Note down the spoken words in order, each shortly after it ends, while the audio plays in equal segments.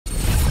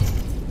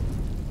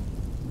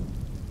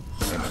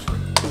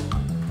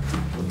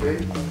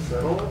Okay,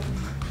 settle it.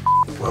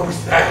 What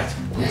was that?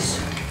 This.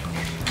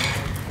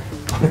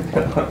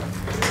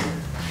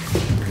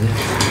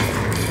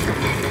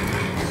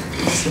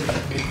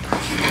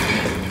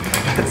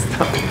 That's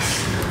not.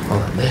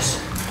 Hold on, this.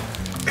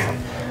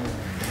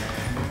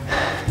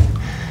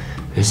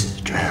 This is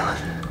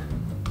adrenaline.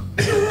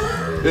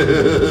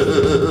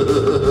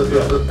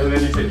 Yeah, and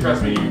then you say,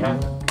 trust me, you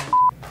have to.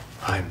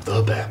 I'm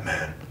the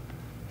Batman.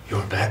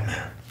 You're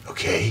Batman.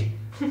 Okay.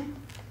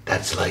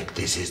 That's like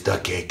this is the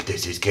cake,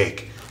 this is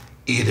cake.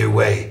 Either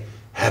way,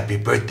 happy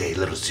birthday,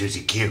 little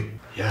Susie Q.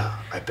 Yeah,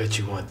 I bet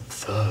you want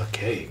the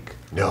cake.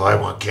 No, I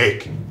want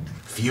cake.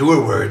 Fewer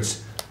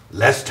words,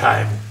 less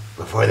time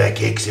before that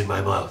cake's in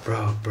my mouth.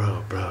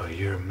 Bro,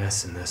 you're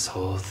messing this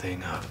whole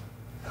thing up.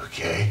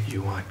 Okay?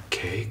 You want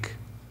cake?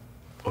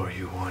 Or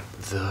you want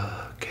the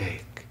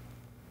cake?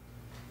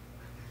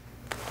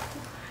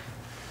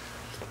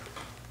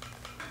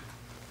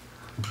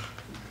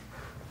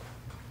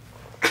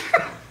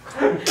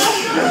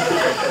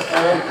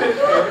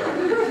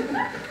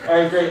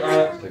 Alright, great.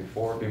 Take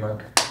 4,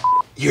 B-Mark.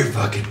 You're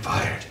fucking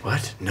fired.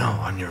 What? No,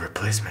 I'm your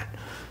replacement.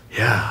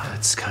 Yeah,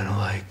 it's kind of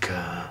like,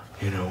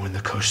 when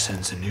the coach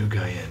sends a new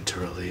guy in to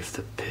relieve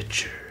the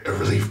pitcher. A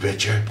relief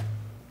pitcher?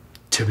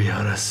 To be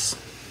honest,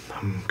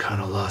 I'm kind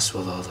of lost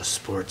with all the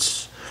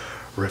sports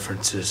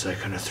references. I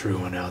kind of threw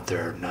one out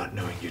there not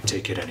knowing you'd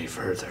take it any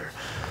further.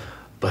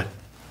 But,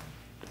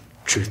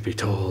 truth be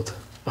told...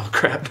 Oh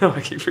crap, no,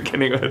 I keep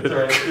forgetting what it is.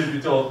 Sorry, truth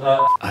be told,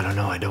 I don't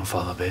know, I don't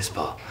follow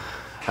baseball.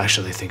 I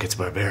actually think it's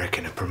barbaric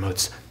and it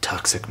promotes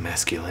toxic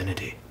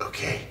masculinity.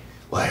 Okay.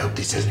 Well, I hope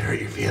this doesn't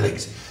hurt your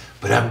feelings.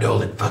 But I'm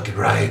Nolan fucking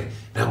Ryan,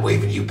 and I'm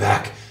waving you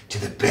back to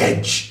the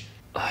bench.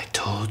 I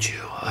told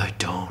you, I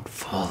don't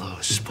follow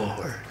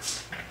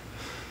sports.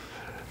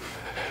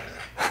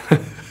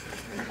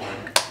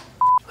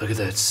 Look at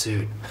that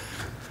suit.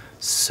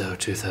 So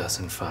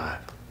 2005.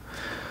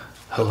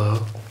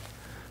 Hello?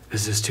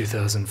 Is this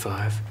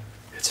 2005?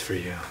 It's for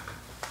you.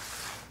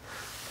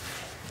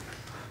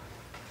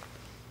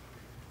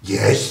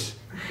 Yes?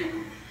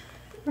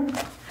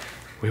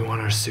 We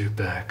want our suit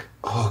back.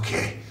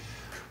 Okay.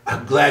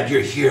 I'm glad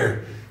you're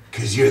here,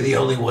 because you're the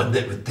only one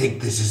that would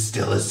think this is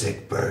still a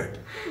sick bird.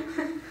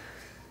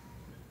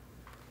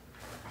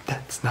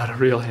 That's not a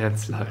real hand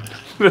sign.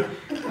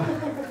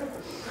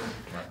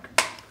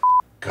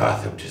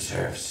 Gotham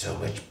deserves so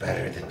much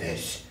better than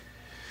this.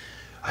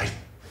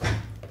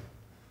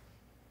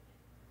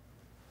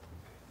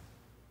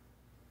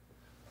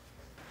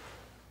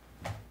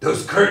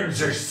 Those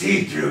curtains are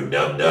see-through,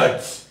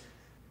 numbnuts.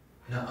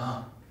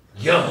 Nuh-uh.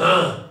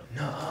 Yeah-huh.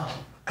 Nuh-uh.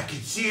 I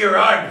can see your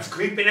arm. It's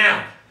creeping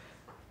out.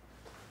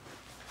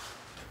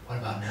 What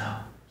about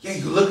now? Yeah,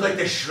 you look like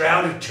the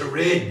Shroud of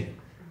Turin.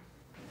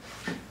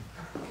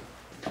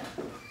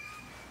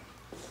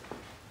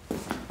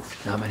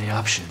 Not many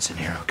options in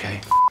here, okay?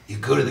 You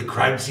go to the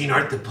crime scene,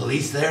 aren't the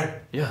police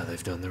there? Yeah,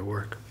 they've done their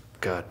work.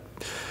 God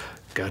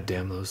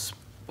damn those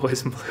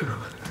boys in blue.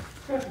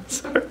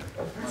 Sorry.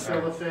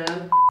 Still a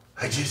fan?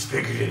 I just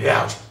figured it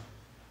out.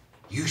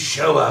 You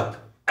show up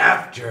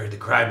after the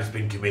crime has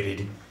been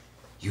committed.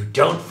 You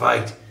don't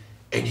fight,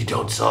 and you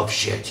don't solve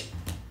shit.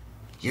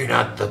 You're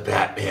not the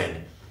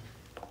Batman.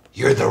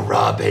 You're the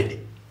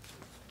Robin.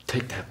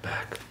 Take that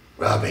back.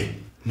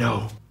 Robin.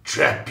 No.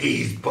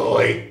 Trapeze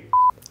boy.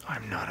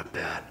 I'm not a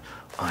bat.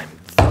 I'm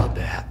the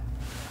bat.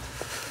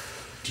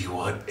 Do you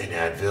want an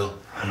Advil?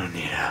 I don't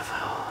need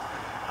Advil.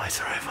 I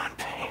thrive on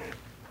pain.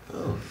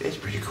 Oh, that's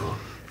pretty cool.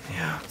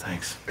 Yeah,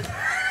 thanks.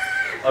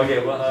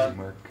 Okay, well,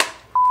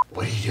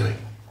 What are you doing?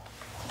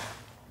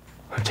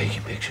 I'm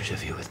taking pictures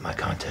of you with my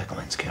contact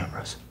lens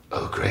cameras.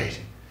 Oh, great.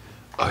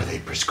 Are they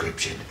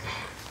prescription?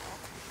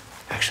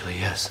 Actually,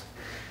 yes.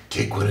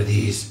 Take one of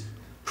these,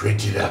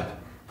 print it up,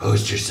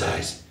 poster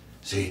size,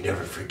 so you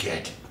never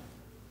forget.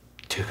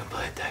 2 can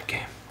play at that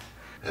game.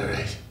 All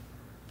right.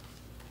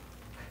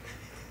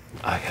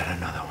 I got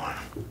another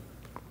one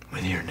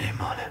with your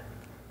name on it.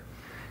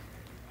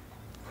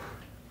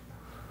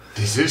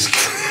 This is...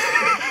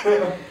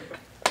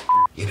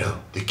 You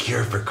know, the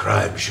cure for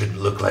crime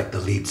shouldn't look like the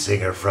lead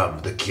singer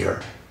from The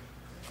Cure.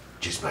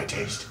 Just my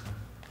taste.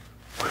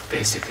 We're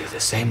basically the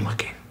same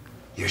looking.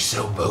 You're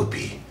so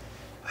mopey.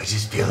 I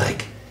just feel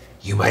like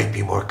you might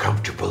be more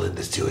comfortable in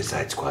the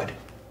Suicide Squad.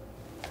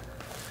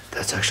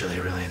 That's actually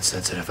really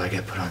insensitive. I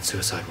get put on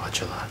suicide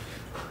watch a lot.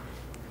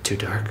 Too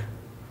dark?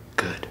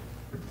 Good.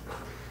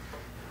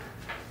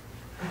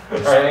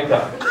 alright, hang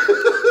on.